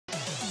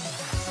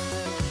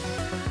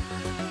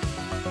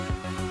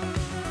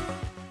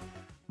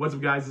What's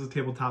up, guys? This is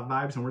Tabletop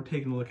Vibes, and we're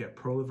taking a look at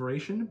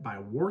Proliferation by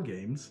War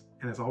Games.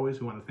 And as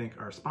always, we want to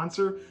thank our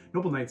sponsor,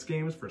 Noble Knights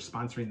Games, for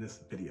sponsoring this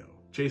video.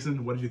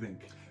 Jason, what did you think?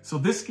 So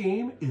this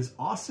game is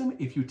awesome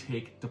if you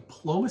take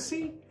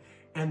diplomacy,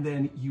 and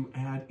then you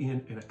add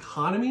in an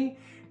economy,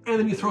 and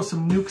then you throw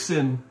some nukes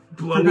in.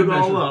 Blow it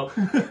all up.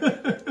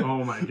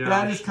 Oh my gosh.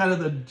 That is kind of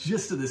the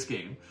gist of this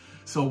game.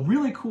 So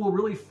really cool,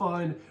 really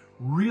fun,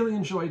 really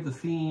enjoyed the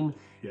theme.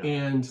 Yeah,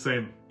 and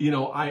same. You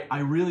know, I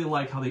really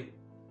like how they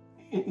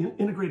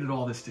integrated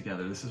all this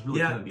together. This is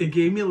really kind of neat. It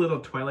gave me a little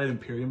Twilight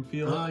Imperium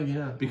feel. Oh,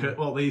 yeah. Because,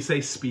 well, they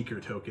say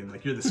speaker token,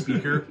 like you're the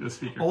speaker. The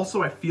speaker.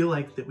 Also, I feel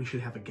like that we should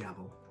have a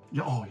gavel.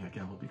 Yeah, oh yeah,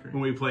 gavel would be great.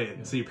 When we play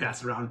it, so you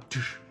pass it around,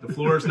 the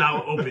floor is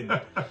now open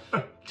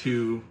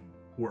to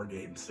War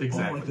Games.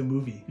 Exactly. Oh, like the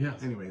movie. Yeah.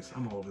 Anyways,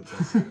 I'm all over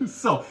this.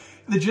 So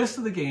the gist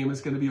of the game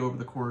is going to be over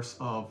the course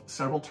of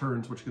several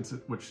turns,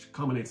 which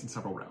culminates in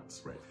several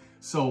rounds. Right.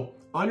 So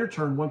on your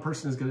turn, one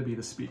person is going to be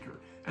the speaker,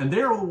 and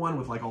they're the one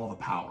with like all the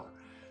power.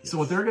 Yes. So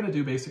what they're going to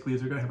do basically is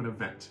they're going to have an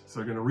event. So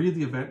they're going to read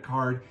the event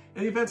card,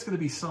 and the event's going to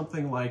be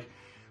something like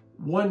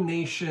one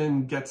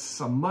nation gets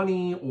some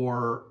money,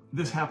 or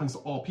this happens to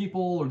all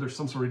people, or there's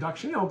some sort of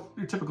reduction. You know,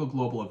 your typical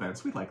global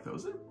events. We like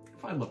those.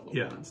 I love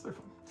global events. They're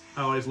fun.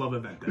 I always love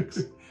event decks.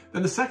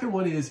 Then the second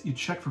one is you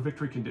check for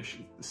victory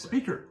condition. The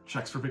speaker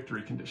checks for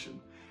victory condition.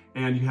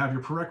 And you have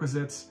your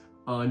prerequisites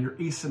on your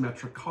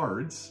asymmetric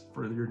cards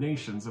for your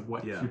nations of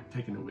what you're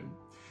taking to win.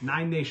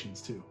 9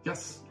 nations, too.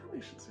 Yes, 9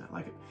 nations. Yeah, I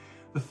like it.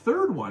 The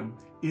third one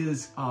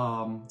is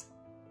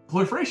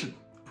proliferation.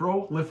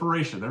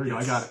 Proliferation. There we go.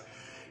 I got it.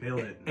 Nailed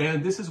it.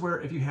 And this is where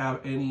if you have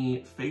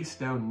any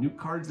face-down nuke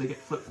cards, they get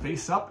flipped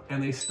face up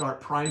and they start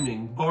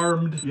priming.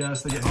 Armed.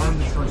 Yes, they get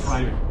armed and start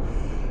priming.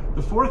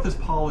 The fourth is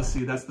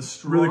policy. That's the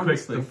strongest really quick,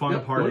 thing. the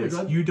fun part is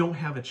you don't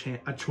have a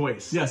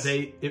choice. Yes.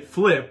 It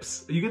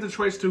flips. You get the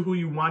choice to who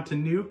you want to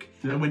nuke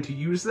and when to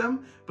use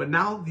them, but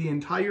now the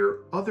entire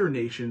other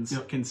nations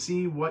can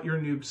see what your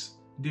nukes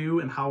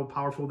do and how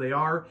powerful they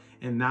are,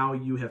 and now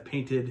you have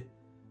painted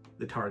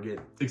the target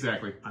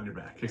on your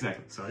back.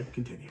 Exactly. Sorry,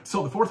 continue.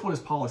 So the fourth one is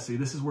policy.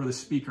 This is where the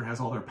speaker has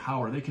all their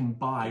power. They can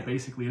buy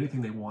basically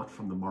anything they want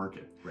from the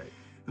market. Right.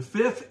 The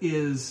fifth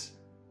is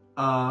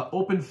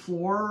open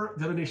floor.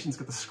 The other nations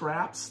get the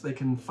scraps. They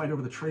can fight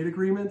over the trade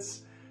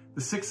agreements.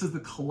 The sixth is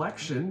the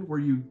collection, where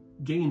you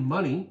gain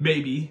money.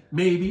 Maybe.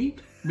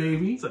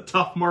 It's a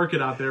tough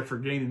market out there for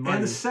gaining money.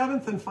 And the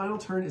seventh and final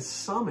turn is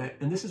summit,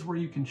 and this is where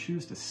you can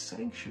choose to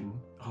sanction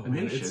a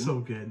nation. It's so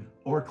good.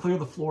 Or clear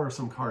the floor of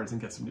some cards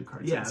and get some new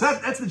cards. Yeah, so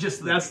that's the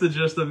gist of it. That's the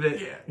gist of it.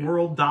 Yeah.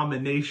 World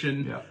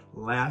domination,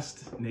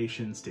 last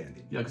nation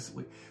standing. Yeah,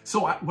 absolutely.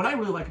 So what I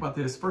really like about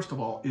this, first of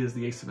all, is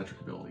the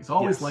asymmetric abilities.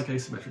 Always like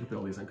asymmetric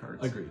abilities on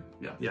cards. Agreed.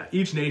 Yeah. Yeah.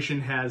 Each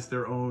nation has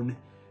their own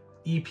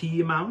EP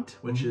amount,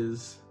 which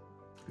is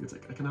I think it's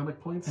like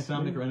economic points.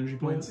 Economic or energy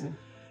points. Yeah.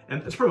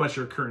 And it's pretty much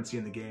your currency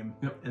in the game.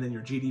 Yep. And then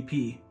your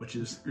GDP, which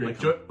is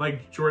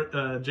like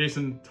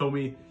Jason told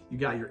me, you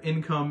got your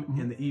income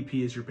and the EP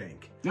is your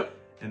bank. Yep.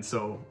 And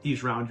so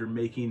each round you're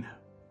making,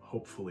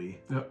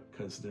 hopefully,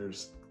 because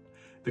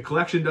the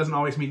collection doesn't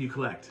always mean you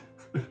collect.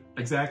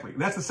 Exactly.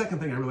 That's the second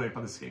thing I really like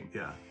about this game.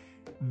 Yeah.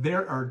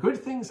 There are good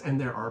things and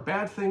there are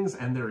bad things,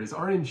 and there is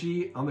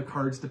RNG on the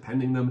cards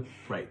depending them.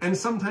 Right. And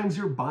sometimes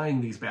you're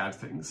buying these bad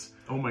things.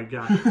 Oh my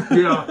god.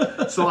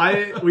 Yeah. So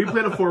we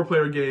played a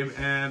 4-player game,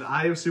 and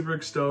I was super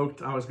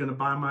stoked. I was gonna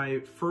buy my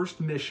first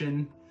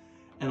mission,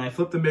 and I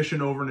flipped the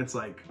mission over, and it's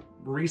like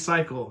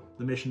recycle.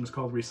 The mission was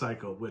called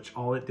recycle, which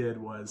all it did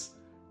was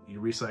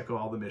you recycle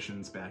all the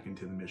missions back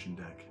into the mission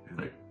deck.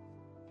 And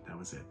that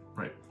was it.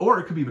 Right. Or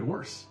it could be even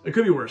worse. It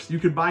could be worse. You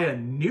could buy a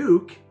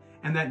nuke,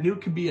 and that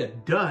nuke could be a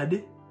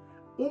dud,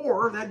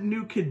 or that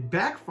nuke could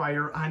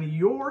backfire on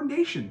your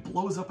nation.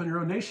 Blows up on your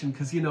own nation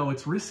because, you know,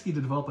 it's risky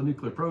to develop a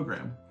nuclear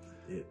program.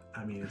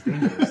 I mean, it's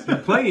dangerous. You're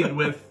playing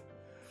with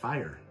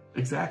fire.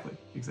 Exactly.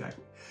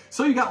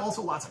 So you got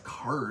also lots of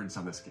cards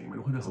on this game,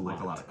 and who doesn't like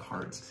a lot of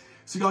cards?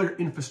 So you got all your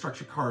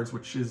infrastructure cards,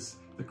 which is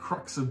the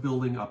crux of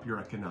building up your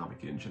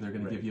economic engine. They're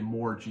going to give you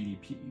more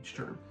GDP each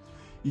turn.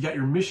 You got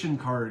your mission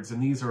cards,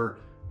 and these are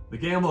the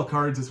gamble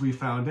cards, as we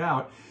found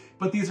out.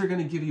 But these are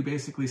going to give you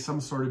basically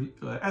some sort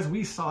of, as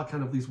we saw,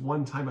 kind of these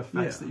one-time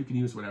effects that you can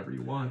use whenever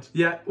you want.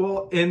 Yeah,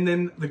 well, and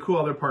then the cool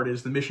other part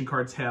is the mission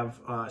cards have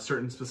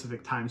certain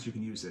specific times you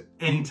can use it.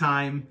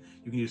 Anytime,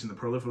 you can use it in the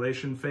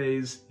proliferation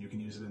phase, you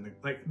can use it in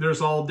the, there's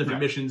all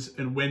different missions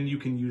and when you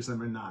can use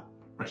them or not,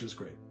 which is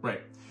great.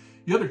 Right.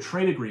 The other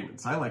trade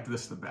agreements, I liked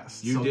this the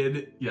best. You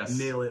did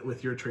nail it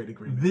with your trade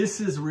agreement.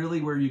 This is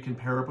really where you can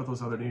pair up with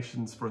those other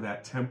nations for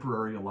that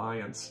temporary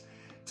alliance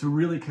to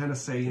really kind of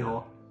say, you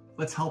know,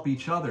 let's help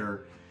each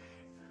other.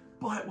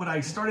 But what I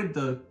started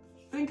to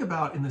think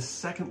about in the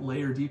second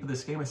layer deep of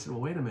this game, I said,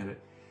 well, wait a minute.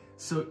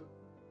 So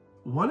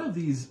one of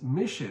these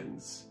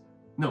missions,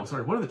 one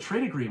of the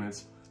trade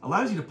agreements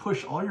allows you to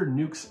push all your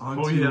nukes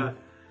onto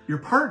your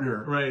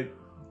partner. Right.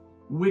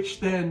 Which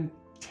then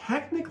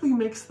technically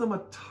makes them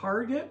a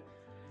target.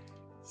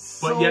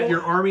 But yet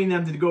you're arming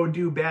them to go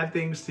do bad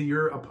things to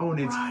your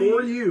opponents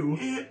for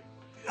you.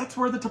 that's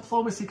where the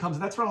diplomacy comes.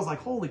 That's where I was like,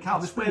 holy cow,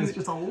 this thing is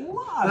just a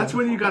lot. That's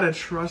when you got to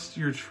trust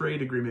your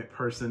trade agreement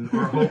person,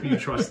 or hope you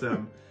trust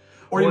them.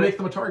 Or you make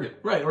them a target.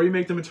 Right, or you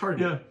make them a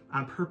target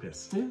on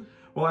purpose. Yeah.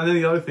 Well, and then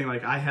the other thing,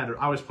 like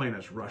I was playing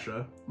as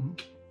Russia.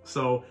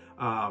 So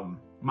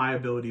my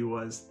ability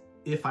was,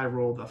 if I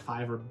rolled a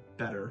 5 or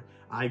better,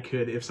 I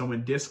could, if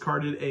someone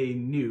discarded a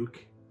nuke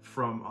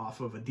from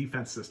off of a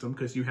defense system,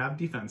 because you have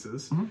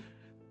defenses,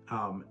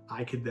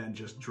 I could then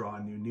just draw a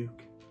new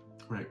nuke.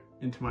 Right.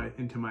 Into my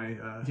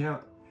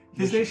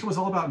His nation was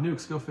all about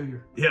nukes, go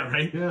figure. Yeah,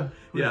 right? Yeah.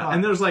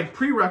 And there's like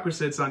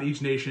prerequisites on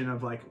each nation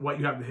of like what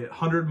you have to hit.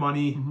 100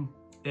 money,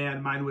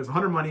 and mine was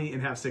 100 money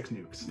and have 6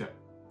 nukes. Yeah.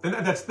 And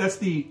that's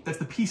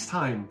the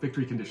peacetime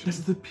victory condition. This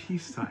is the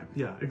peacetime.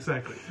 Yeah,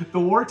 exactly. The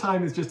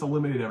wartime is just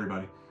eliminate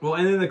everybody. Well,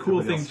 and then the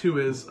cool thing too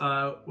is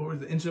what were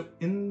the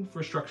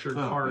infrastructure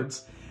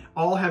cards?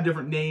 All have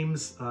different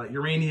names: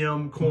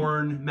 uranium,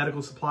 corn,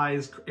 medical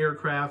supplies,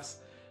 aircrafts,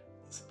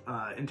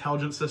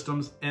 intelligence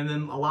systems, and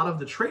then a lot of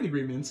the trade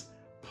agreements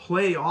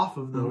play off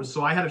of those.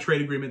 So I had a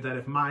trade agreement that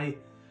if my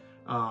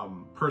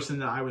person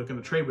that I was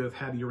going to trade with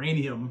had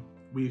uranium,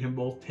 we can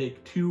both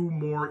take 2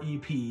 more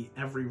EP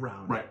every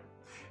round. Right.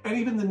 And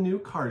even the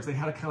nuke cards, they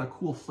had a kind of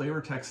cool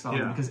flavor text on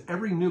them, because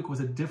every nuke was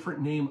a different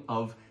name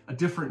of a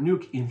different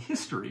nuke in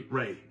history.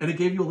 Right. And it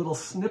gave you a little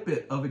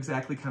snippet of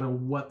exactly kind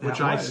of what that was.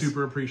 Which I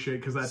super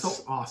appreciate, because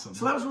that's awesome.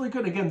 So that was really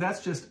good. Again,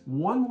 that's just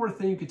one more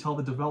thing you could tell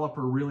the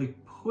developer really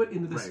put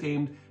into this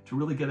game to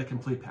really get a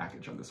complete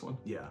package on this one.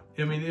 Yeah.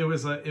 I mean, it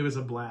was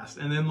a blast.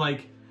 And then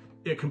like,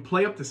 it can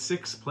play up to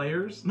 6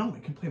 players. No,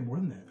 it can play more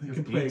than that. It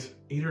can play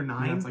 8 or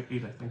 9. Yeah, it's like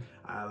 8, I think.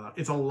 I don't know.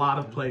 It's a lot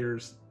of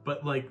players.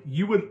 But like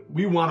we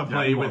want to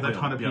play with a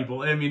ton of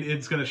people. I mean,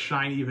 it's going to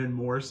shine even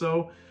more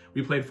so.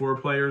 We played 4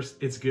 players.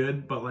 It's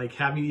good. But like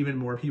having even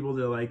more people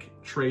to like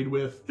trade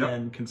with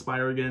and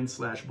conspire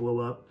against / blow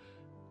up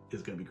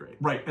is going to be great.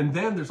 Right. And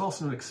then there's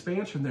also an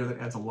expansion there that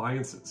adds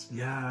alliances.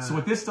 Yeah. So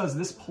what this does,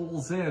 this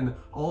pulls in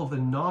all of the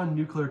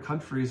non-nuclear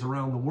countries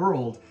around the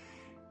world.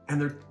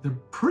 And they're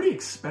pretty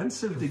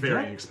expensive to get.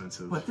 Very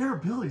expensive. But their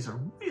abilities are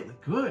really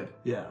good.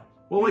 Yeah.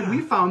 Well, like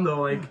we found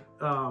though, like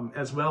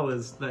as well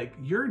as like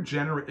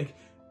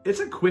it's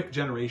a quick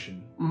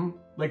generation.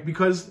 Like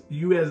because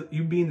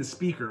you being the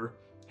speaker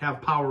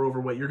have power over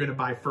what you're going to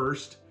buy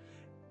first,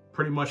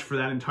 pretty much for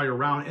that entire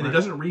round, and it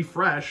doesn't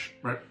refresh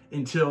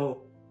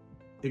until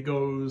it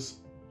goes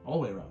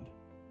all the way around.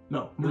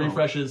 No, it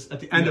refreshes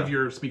at the end of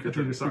your speaker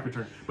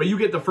turn. But you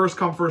get the first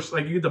come first,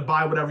 like you get to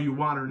buy whatever you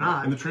want or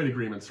not. And the trade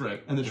agreements,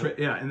 right? And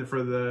and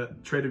for the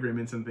trade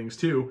agreements and things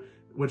too,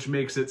 which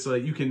makes it so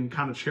you can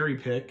kind of cherry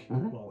pick,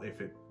 well,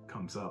 if it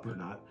comes up or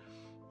not,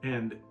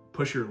 and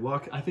push your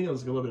luck. I think it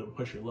was a little bit of a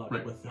push your luck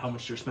with how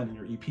much you're spending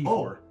your EP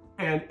for.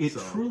 And it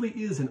truly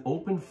is an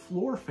open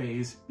floor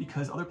phase,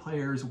 because other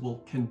players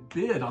can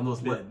bid on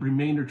those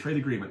remainder trade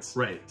agreements.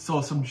 Right. So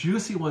some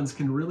juicy ones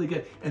can really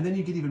get, and then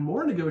you get even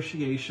more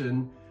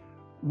negotiation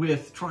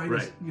with trying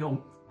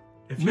to,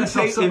 if you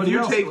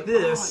take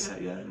this,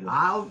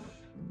 I'll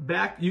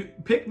back you,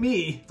 pick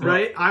me,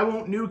 right? I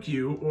won't nuke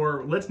you,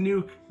 or let's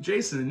nuke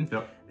Jason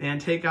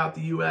and take out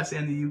the US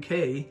and the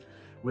UK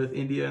with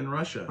India and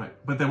Russia. Right.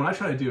 But then what I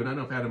try to do, and I don't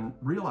know if Adam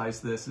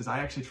realized this, is I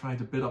actually tried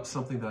to bid up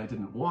something that I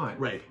didn't want.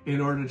 Right.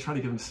 In order to try to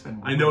get him to spend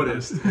more. I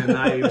noticed, and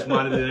I just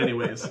wanted it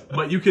anyways.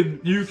 But you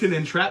can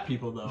entrap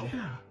people though.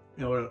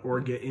 Yeah. Or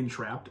get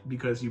entrapped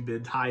because you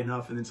bid high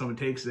enough and then someone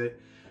takes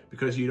it,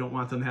 because you don't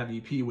want them to have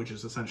EP, which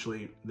is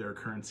essentially their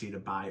currency to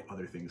buy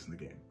other things in the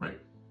game. Right.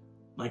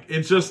 Like,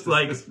 it's just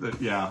like...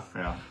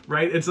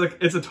 Right? It's like,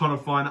 it's a ton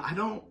of fun. I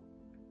don't...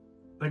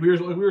 Like we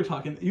were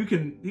talking, you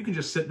can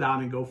just sit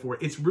down and go for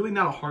it. It's really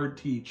not a hard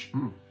teach.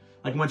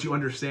 Like once you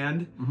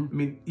understand, I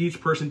mean,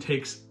 each person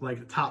takes like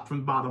the top from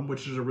the bottom,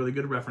 which is a really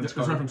good reference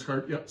card. Reference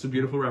card, It's a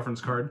beautiful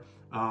reference card.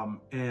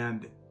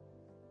 And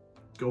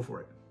go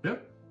for it.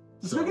 Yep.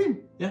 It's a good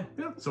game. Yeah.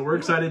 So we're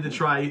excited to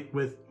try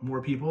with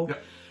more people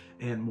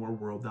and more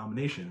world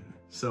domination.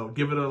 So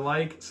give it a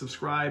like,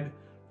 subscribe,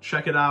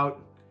 check it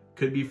out.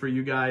 Could be for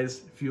you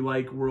guys. If you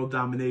like world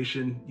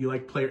domination, you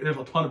like there's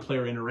a ton of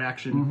player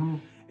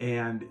interaction,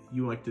 and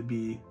you like to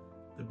be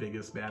the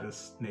biggest,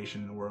 baddest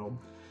nation in the world,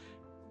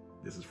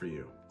 this is for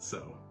you.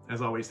 So,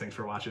 as always, thanks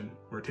for watching.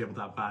 We're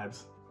Tabletop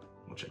Vibes.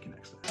 We'll check you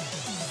next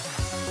time.